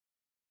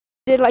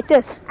Did like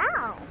this.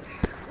 Ow!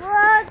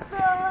 What the?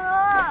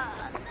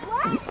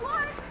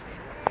 What?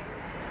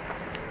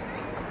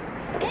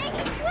 Dang,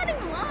 he's sweating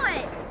a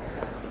lot.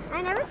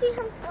 I never see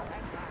him sweat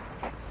like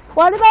that.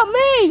 What about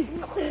me?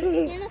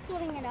 You're not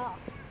sweating at all.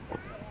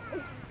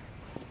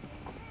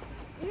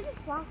 You're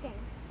just walking.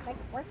 Like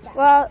workout.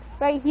 Well,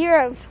 right here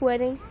I'm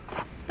sweating.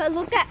 But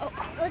look at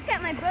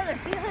my brother.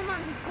 Feel him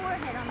on his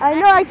forehead. I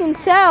know, I can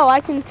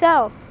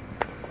tell.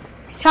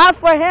 It's hot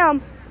for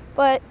him,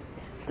 but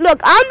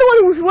look, I'm the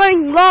one who's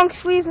wearing long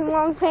sleeves and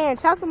long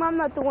pants. How come I'm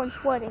not the one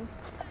sweating?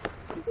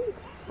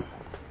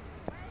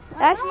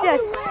 That's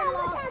just...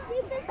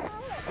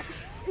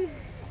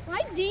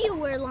 Why do you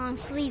wear long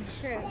sleeve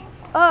shirts?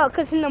 Oh,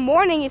 because in the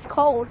morning it's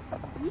cold.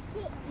 You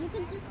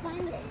could just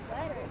find a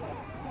sweater.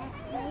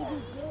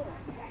 Maybe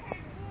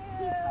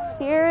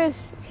do.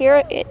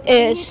 Here it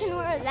is. You can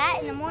wear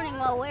that in the morning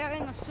while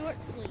wearing a short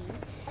sleeve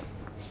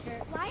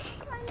shirt.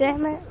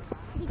 Damn it.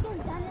 Because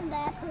then in the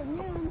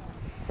afternoon...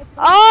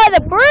 Oh,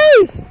 the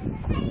breeze!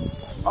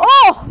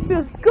 Oh,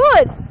 feels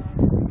good.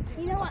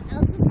 You know what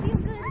else would feel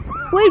good?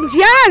 Wait,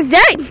 John, is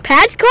that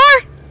Pat's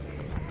car?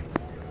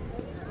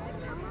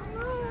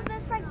 Oh,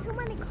 there's like too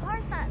many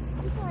cars that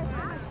people are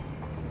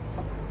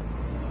passing.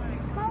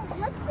 Well,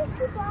 let's just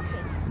keep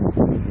walking.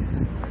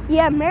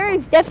 Yeah,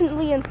 Mary's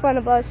definitely in front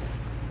of us. How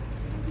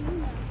do you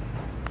know?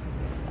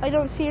 I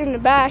don't see her in the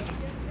back.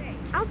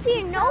 I don't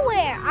see her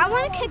nowhere. I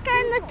want to kick her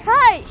in the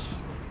touch.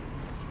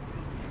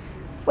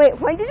 Wait,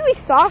 when did we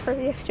saw her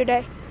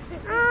yesterday?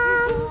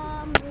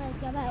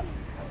 Like about...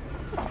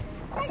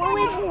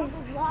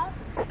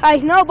 I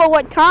know, but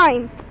what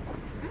time?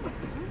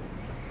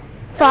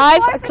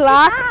 5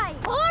 o'clock?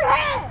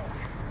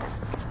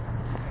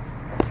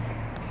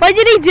 What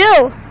did he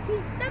do? He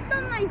stepped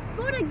on my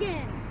foot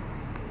again.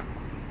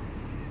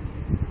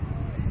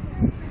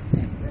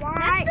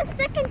 Why? That's the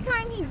second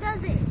time he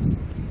does it.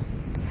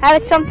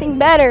 Have something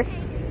better.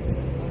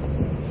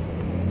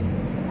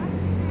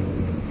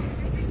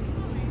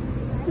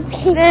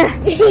 But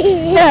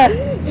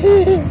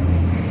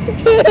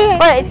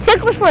it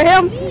tickles for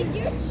him. Leave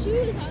your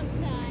shoes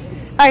outside.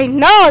 I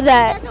know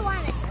that. He doesn't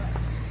want to do it.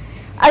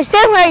 I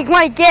said when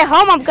I get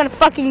home, I'm gonna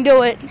fucking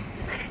do it.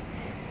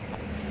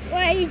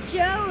 Why you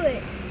show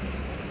it?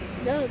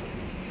 No.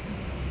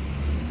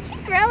 He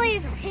really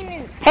is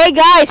pinning. Hey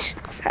guys,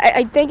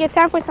 I think it's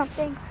time for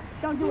something.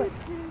 Don't do it.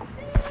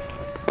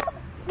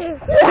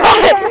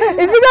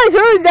 If you guys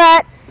heard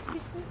that,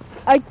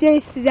 I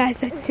think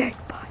that's a jackpot.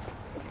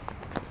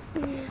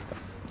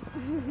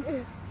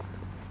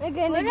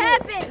 What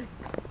happened?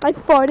 I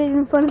farted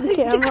in front of the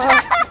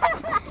camera.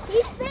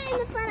 He spit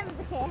in front of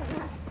the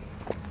camera.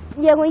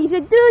 Yeah, when you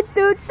said doo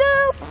doo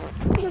doo.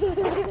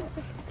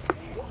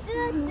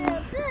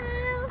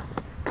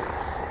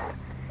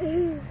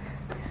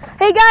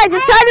 Hey guys,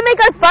 we're trying to make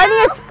our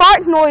funniest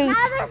fart noise.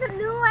 Now there's a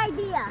new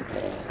idea.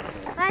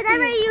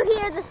 Whenever you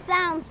hear the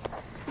sound,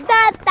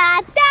 da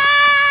da da,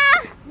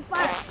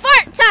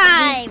 fart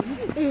time.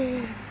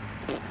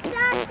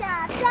 Da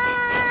da da.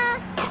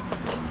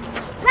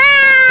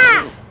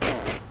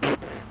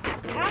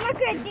 I'm a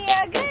good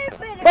deal.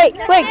 Wait,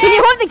 can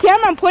you hold the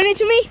camera and point it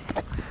to me?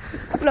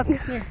 Look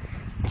here.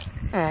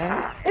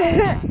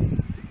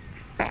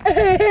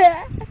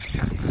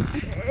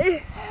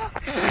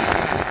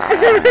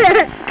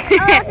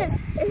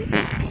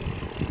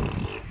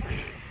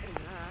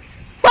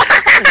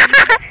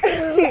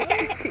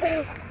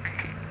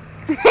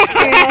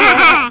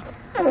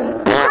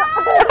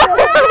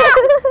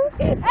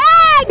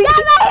 Hey, get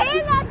my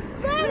hand on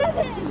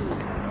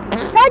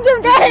Don't you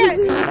dare!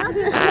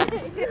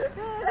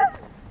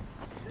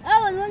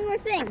 Oh, and one more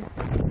thing.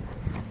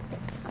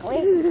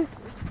 Wait.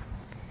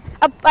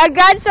 I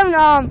got some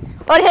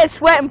his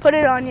sweat and put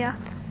it on you.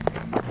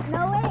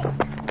 No, wait.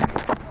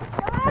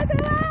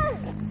 Come on.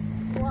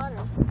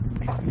 Water.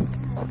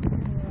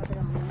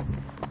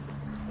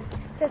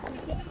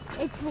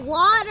 It's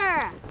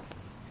water.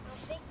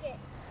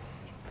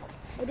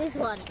 It is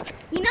water.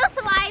 You know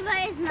saliva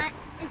is 98%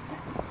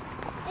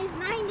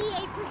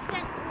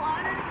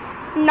 water?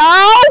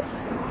 No!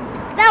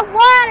 That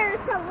water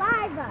is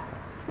saliva.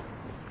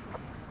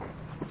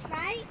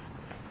 Right?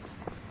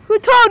 Who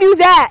told you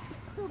that?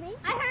 Who, me?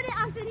 I heard it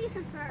on Phineas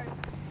first.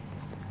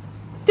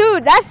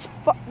 Dude, that's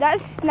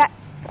not.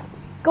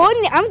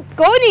 I'm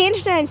going to the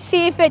internet and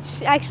see if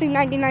it's actually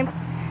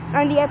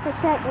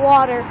 98%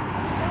 water.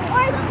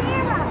 Or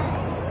zero.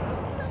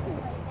 Something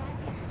like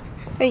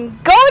that. Then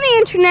go to the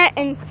internet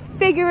and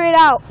figure it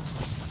out.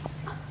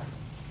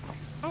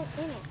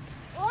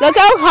 Look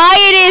how high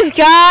it is,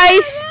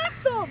 guys.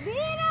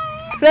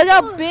 Look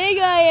how big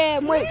I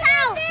am. Wait.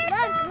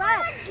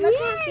 Look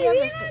how feel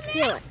this is.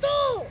 Feel it.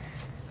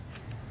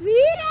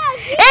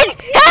 It's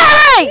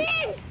high!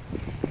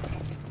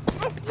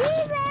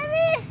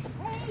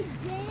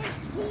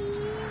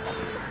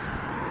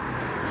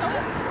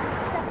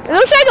 It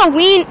looks like a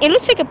ween. It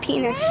looks like a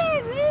penis.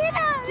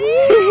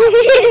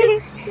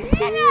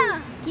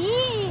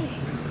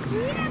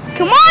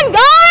 Come on,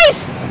 guys!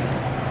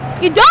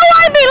 You don't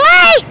want to be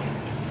late!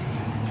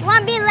 Want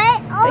to be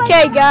late? Oh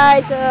okay,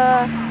 guys.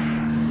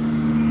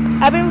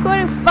 I've been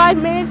recording 5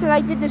 minutes and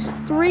I did this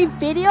 3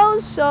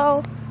 videos,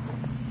 so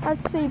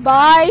let's say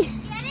bye.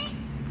 Get it?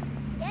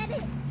 Get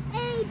it?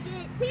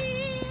 Agent P.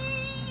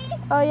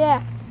 Oh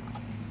yeah.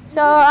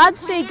 So I'd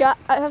say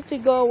I have to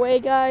go away,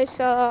 guys.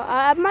 So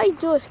I might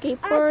do a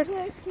skateboard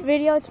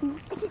video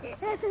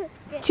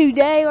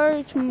today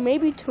or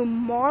maybe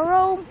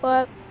tomorrow,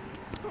 but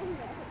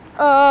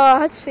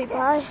let's say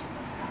bye.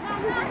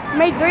 I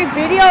made 3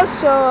 videos,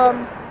 so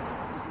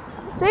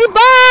say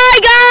bye,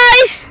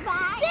 guys.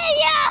 See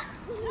ya.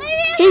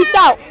 Peace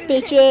out,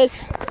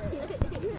 bitches.